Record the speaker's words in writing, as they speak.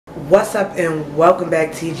What's up and welcome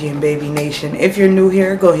back TG and Baby Nation. If you're new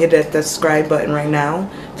here, go hit that subscribe button right now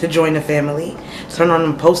to join the family. Turn on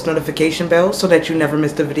the post notification bell so that you never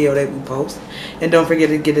miss the video that we post. And don't forget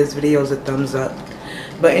to give this video a thumbs up.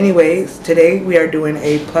 But anyways, today we are doing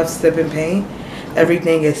a puff sip and paint.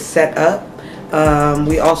 Everything is set up.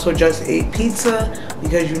 We also just ate pizza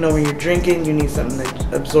because you know when you're drinking you need something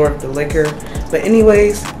to absorb the liquor. But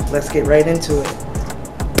anyways, let's get right into it.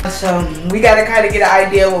 So we gotta kind of get an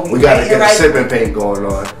idea what we gotta get a sip and paint going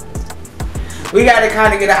on. We gotta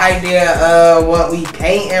kind of get an idea of what we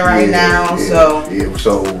painting right now. So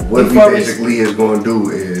what we basically is gonna do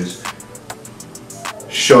is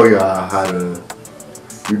show y'all how to,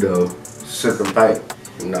 sip and paint.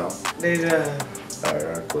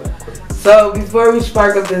 Alright, cool. So before we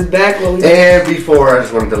spark up this back, before I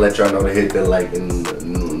just wanted to let y'all know to hit the like and the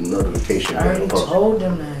notification bell. I already told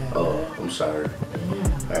them that. Oh, I'm sorry.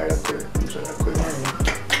 Alright, I quit. I'm sorry, I quit.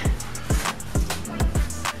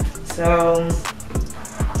 So,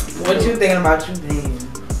 what you thinking about you painting?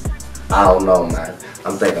 I don't know, man.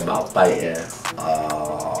 I'm thinking about fighting. I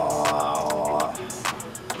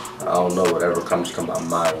don't know, whatever comes to my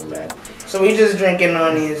mind, man. So we just drinking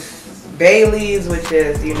on these Baileys, which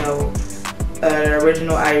is,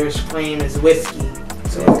 original Irish cream is whiskey.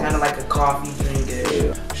 So it's kind of like a coffee drink.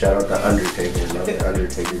 Yeah. Shout out to Undertaker. Another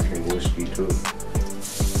Undertaker drink whiskey too.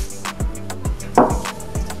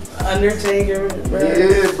 Undertaker, bro.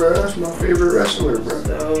 Yeah, bro. That's my favorite wrestler, bro.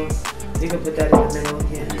 So you can put that in the middle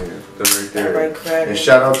again. Yeah, put that right there. Right, and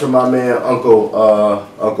shout out to my man Uncle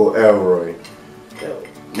Elroy.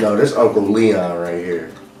 No, this Uncle Leon right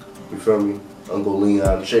here. You feel me? Uncle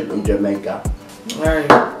Leon, Shake'em, Jamaica. Alright.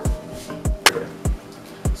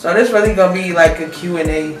 So this really gonna be like a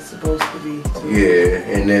Q&A supposed to be. Yeah,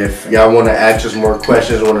 and if y'all want to ask us more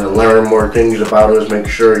questions, want to learn more things about us, make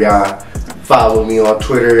sure y'all follow me on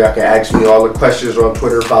Twitter. Y'all can ask me all the questions on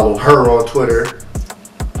Twitter. Follow her on Twitter.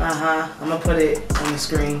 I'm gonna put it on the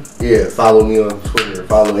screen. Yeah, follow me on Twitter.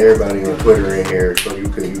 Follow everybody on Twitter in here so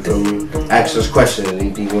you feel me? Ask us questions.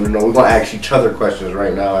 Anything you want to know. We're gonna ask each other questions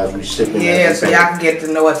right now as we sit in. Yeah, so y'all can get to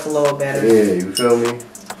know us a little better. Yeah, you feel me?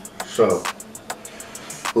 So,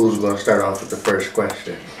 who's gonna start off with the first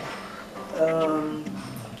question?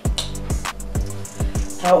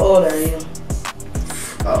 How old are you?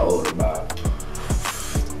 How old am I?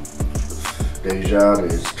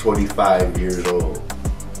 Dejan is 25 years old.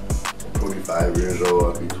 25 years old.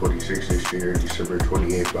 I'll be 26 this year. December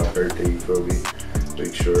 28th, my birthday. You feel me?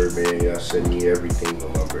 Make sure, man, y'all send me everything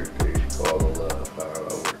on my birthday. All the love. I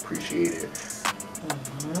would appreciate it.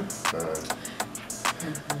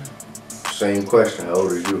 Same question. How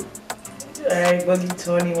old are you? Alright, Boogie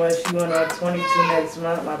 21. She going on 22 next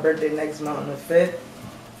month. My birthday next month on the 5th.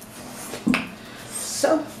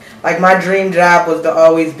 So, like, my dream job was to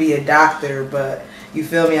always be a doctor, but you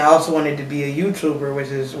feel me? I also wanted to be a YouTuber, which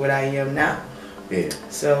is what I am now. Yeah.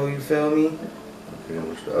 So, you feel me? Okay,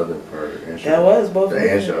 what's the other part? That was both.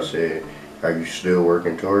 The answer I said, are you still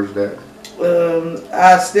working towards that?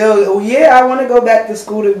 I want to go back to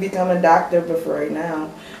school to become a doctor, but for right now,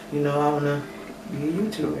 I want to be a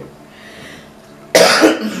YouTuber.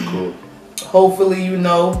 Cool. Hopefully, the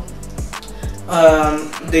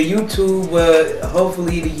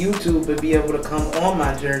YouTube would be able to come on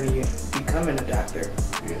my journey of becoming a doctor.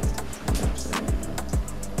 Yeah.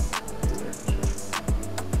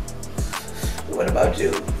 What about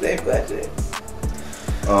you? Same question.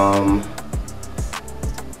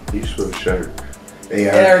 You swim shirt. Hey,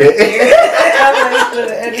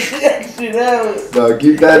 no,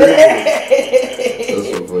 keep that in. That's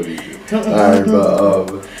so funny. Alright, but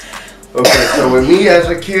okay, so with me as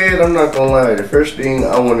a kid, I'm not gonna lie, the first thing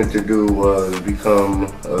I wanted to do was become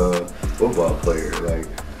a football player. Like,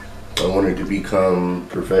 I wanted to become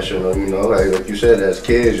professional, like you said, as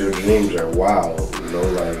kids, your dreams are wild,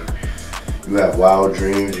 like, you have wild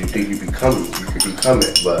dreams, you think you could become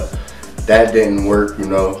it, but that didn't work,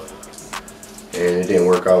 and it didn't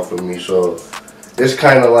work out for me, so it's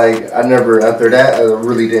kind of like, after that, I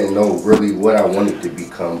really didn't know really what I wanted to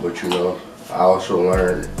become, but I also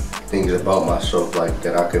learned things about myself, like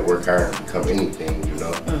that I could work hard and become anything,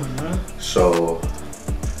 So,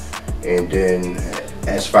 and then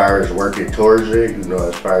as far as working towards it,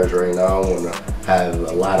 as far as right now, I want to have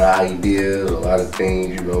a lot of ideas, a lot of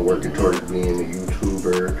things, working towards being a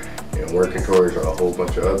YouTuber and working towards a whole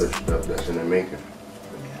bunch of other stuff that's in the making.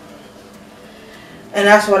 And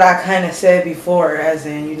that's what I kind of said before, as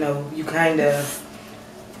in, you kind of,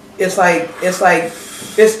 it's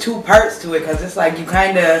two parts to it, because it's like you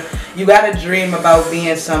got to dream about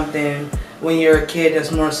being something when you're a kid,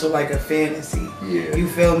 that's more so like a fantasy. Yeah. You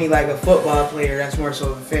feel me? Like a football player, that's more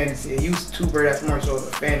so of a fantasy. A YouTuber, that's more so of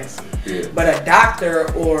a fantasy. Yeah. But a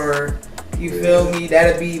doctor or, you feel me,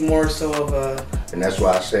 that'd be more so of a... And that's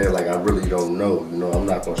why I said, like, I really don't know. You know, I'm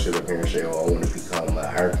not going to sit up here and say, oh, I want to become an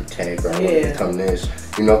architect or I want to become this.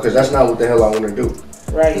 You know, because that's not what the hell I want to do.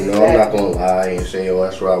 Right. You know, I'm not going to lie and say, oh,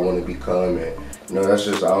 that's what I want to become. And, you know, that's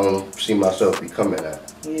just, I don't see myself becoming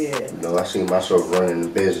that. Yeah. You know, I see myself running the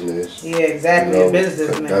business. Yeah, exactly. You know, a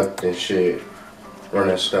business, conducting shit,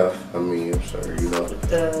 running stuff. I mean, I'm sorry, you know.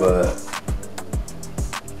 But,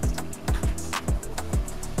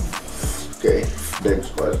 okay, next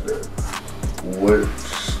question. What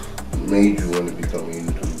made you want to become a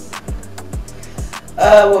YouTuber?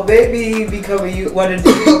 Well, baby, wanted to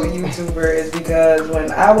become a YouTuber is because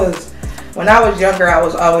when I was younger, I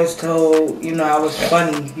was always told, you know, I was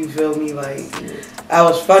funny. You feel me? Like, I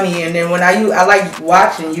was funny, and then when I like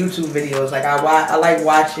watching YouTube videos. Like I like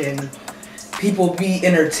watching people be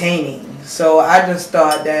entertaining. So I just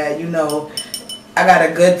thought that, you know, I got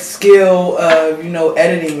a good skill of, you know,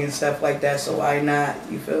 editing and stuff like that. So why not,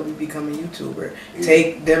 you feel me, become a YouTuber? Yeah.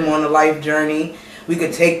 Take them on a life journey. We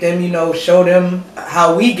could take them, you know, show them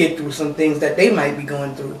how we get through some things that they might be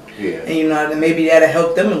going through. Yeah. And, you know, maybe that'll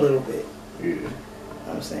help them a little bit. Yeah. You know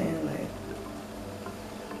what I'm saying? Like,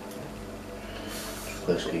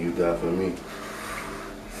 question you got for me?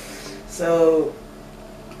 So,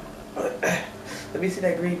 let me see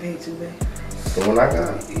that green page too, man. The one I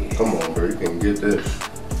got? Come on, bro. You can get this.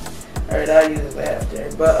 Alright, I'll use it after.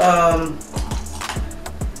 But,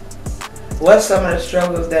 what's some of the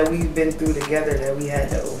struggles that we've been through together that we had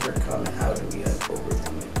to overcome, and how do we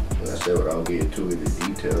overcome it? Like I said, without getting too into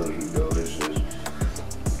details, you know, it's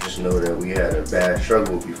just know that we had a bad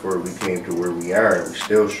struggle before we came to where we are, and we're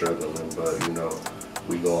still struggling, but, you know,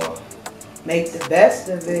 we gonna make the best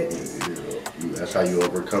of it. You know, that's how you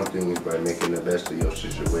overcome things, by making the best of your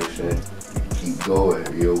situation. Keep going.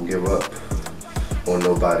 You don't give up on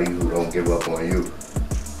nobody who don't give up on you.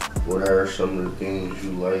 What are some of the things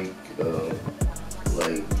you like?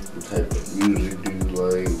 Like, what type of music do you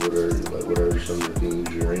like? What are some of the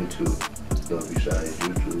things you're into? You know, besides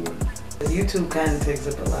YouTube. YouTube kind of takes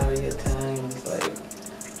up a lot of your time. It's like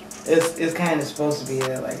it's kind of supposed to be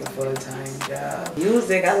like a full-time job.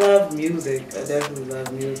 Music, I love music. I definitely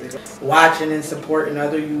love music. Watching and supporting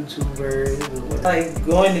other YouTubers. Like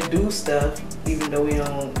going to do stuff, even though we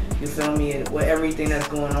don't. You feel me? With everything that's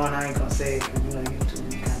going on, I ain't gonna say it because, you know, YouTube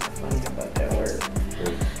is kind of funny about that word.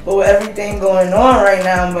 But with everything going on right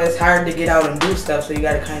now, but it's hard to get out and do stuff, so you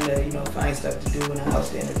gotta kind of, you know, find stuff to do in the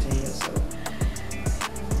house to entertain yourself.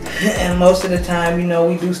 And most of the time, you know,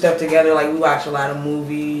 we do stuff together, like we watch a lot of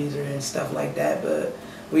movies and stuff like that, but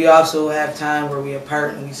we also have time where we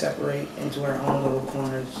apart and we separate into our own little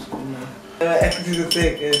corners, you know.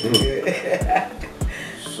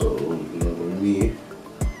 So, you know, with me,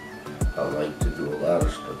 I like to do a lot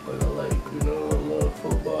of stuff. Like, I love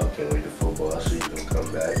football. I can't wait till football season to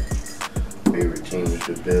come back. Favorite team is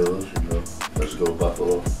the Bills, you know. Let's go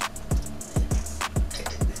Buffalo.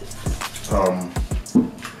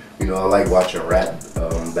 You know, I like watching rap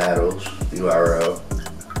battles, URL.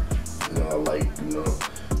 You know, I like, you know,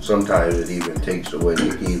 sometimes it even takes away,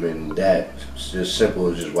 even that, it's just simple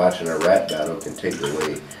as just watching a rap battle can take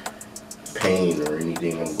away pain or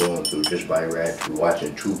anything I'm going through just by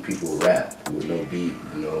watching two people rap with no beat,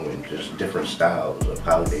 you know, and just different styles of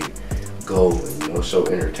how they go, and, you know, it's so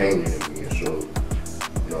entertaining to me, and so,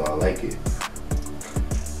 you know, I like it.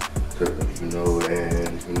 You know,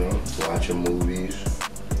 and, you know, watching movies,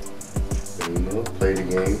 and, you know, play the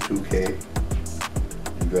game, 2K.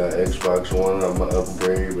 You got Xbox One, I'm gonna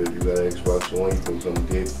upgrade, but if you got Xbox One, you can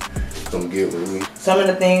come get with me. Some of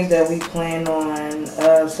the things that we plan on,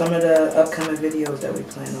 some of the upcoming videos that we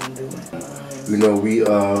plan on doing. You know,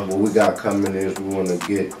 what we got coming is we want to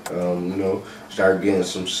get, you know, start getting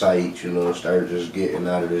some sites, you know, start just getting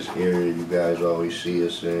out of this area you guys always see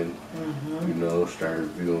us in. You know, start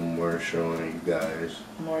viewing more, showing you guys.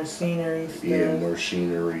 More scenery stuff. Yeah, more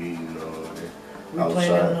scenery, you know. We're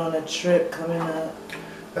planning on a trip coming up.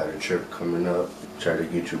 Got a trip coming up. Try to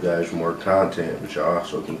get you guys more content, but y'all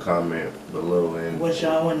also can comment below. And what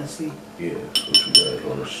y'all want to see. Yeah, what you guys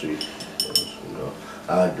want to see. You know,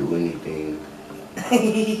 I'll do anything.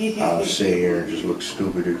 I'll sit here and just look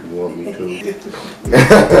stupid if you want me to.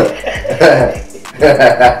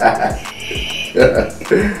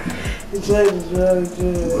 It's like it's really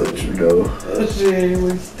good. But you know. I'll sit here and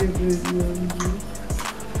look stupid if you want me to.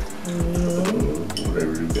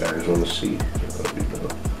 Whatever you guys want to see. You know,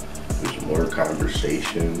 there's more content.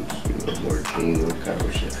 conversations, more genuine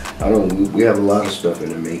conversations. We have a lot of stuff in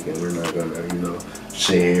the making. We're not gonna,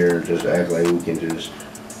 sit here and just act like we can just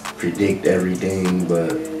predict everything,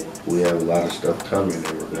 but we have a lot of stuff coming,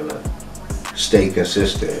 and we're gonna stay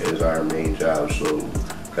consistent is our main job, so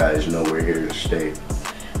guys know we're here to stay.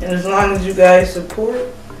 And as long as you guys support,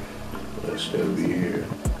 we'll still be here.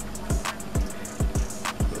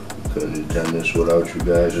 Couldn't have done this without you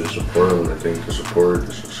guys' support. I want to thank the support,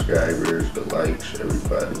 the subscribers, the likes,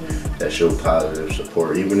 everybody that show positive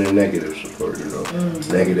support, even the negative support,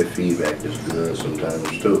 Negative feedback is good sometimes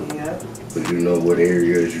too. Yeah. But you know what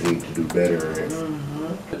areas you need to do better in.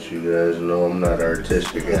 But you guys know I'm not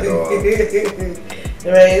artistic at all.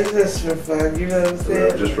 Right, it's just for fun, you know what I'm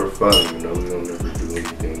saying? Just for fun, we don't ever do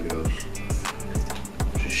anything else.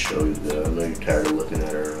 Just show you that. I know you're tired of looking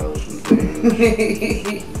at our house and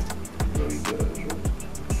things.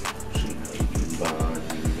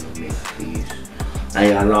 I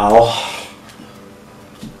don't know.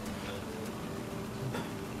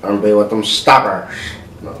 I'm be with them stoppers.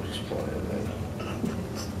 No, I'm just playing, man.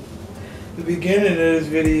 The beginning of this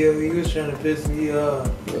video, he was trying to piss me off.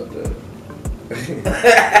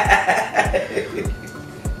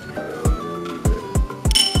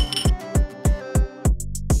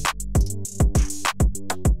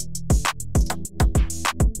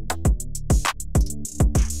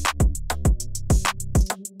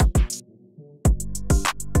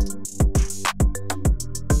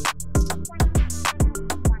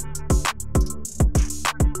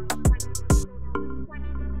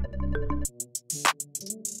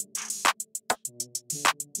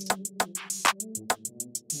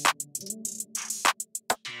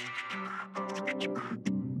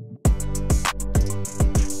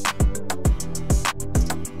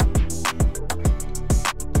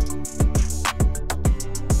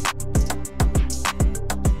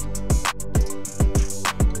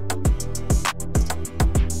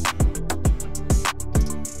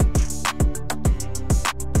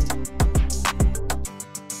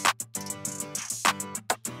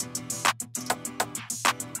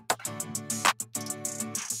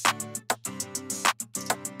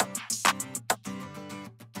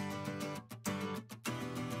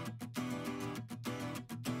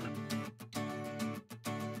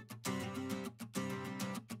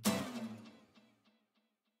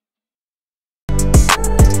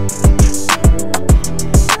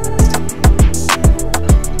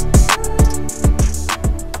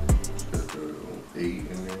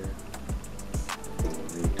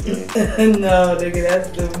 No, nigga, that's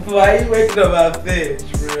the. Why you waking up my fish,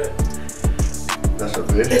 bro? That's a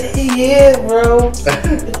fish? Yeah, bro.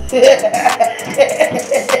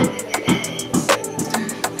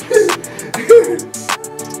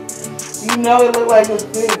 You know it look like a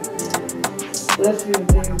fish. Let's see the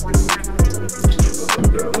thing.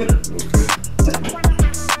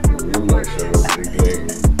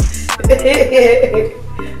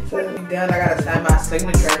 So done, I gotta sign my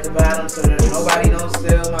signature at the bottom so that nobody don't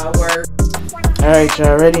steal my work. Alright,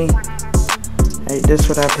 y'all ready? Alright, this is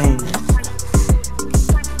what I painted.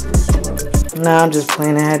 Nah, I'm just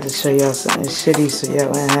playing. I had to show y'all something shitty so y'all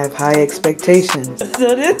wouldn't have high expectations.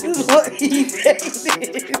 So this is what he painted.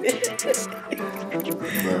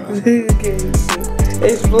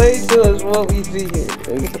 Explain to us what we see here,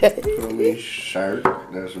 okay? You feel me? Shark,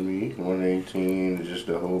 that's me. 118 is just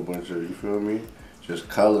a whole bunch of, you feel me? Just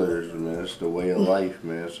colors, man. It's the way of life,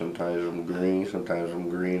 man. Sometimes I'm green, sometimes I'm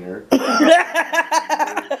greener. All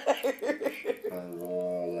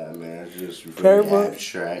that, man. It's just, you feel me?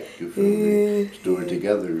 Abstract, you feel me? Let's do it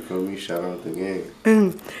together, you feel me? Shout out the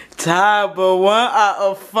gang. Ty, but 1 out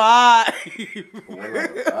of 5. 1 out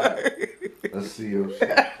of 5. Let's see your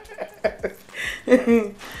shit.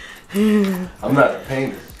 I'm not a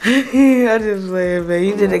painter. I just playing, man.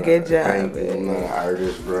 You did a good job, man. I'm not an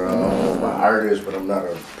artist, bro. I'm an artist, but I'm not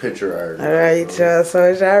a picture artist. Alright, y'all. So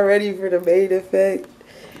is y'all ready for the main effect?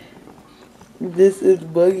 This is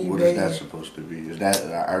Buggy. What is that supposed to be?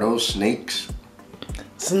 Are those snakes?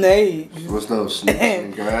 Snakes. What's those snakes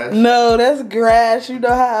in the grass? No, that's grass. You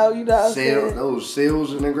know how those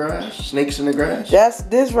seals in the grass? Snakes in the grass?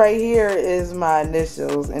 This right here is my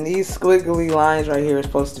initials, and these squiggly lines right here are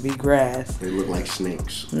supposed to be grass. They look like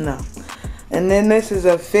snakes. No. And then this is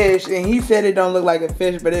a fish, and he said it don't look like a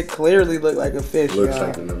fish, but it clearly looked like a fish. Looks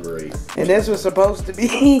like the number 8. And this was supposed to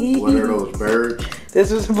be. What are those birds?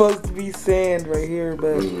 This was supposed to be sand right here,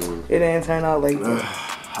 but it didn't turn out like that.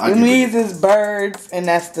 These is birds, and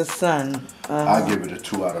that's the sun. I'll give it a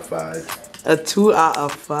 2 out of 5. A 2 out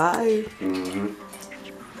of 5? Mm-hmm.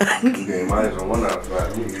 You gave mine a 1 out of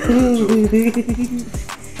 5.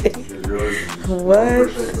 Yours is what?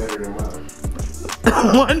 1% better than mine.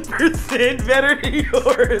 1% better than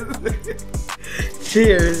yours.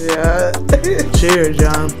 Cheers, y'all. Cheers,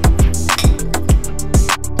 y'all.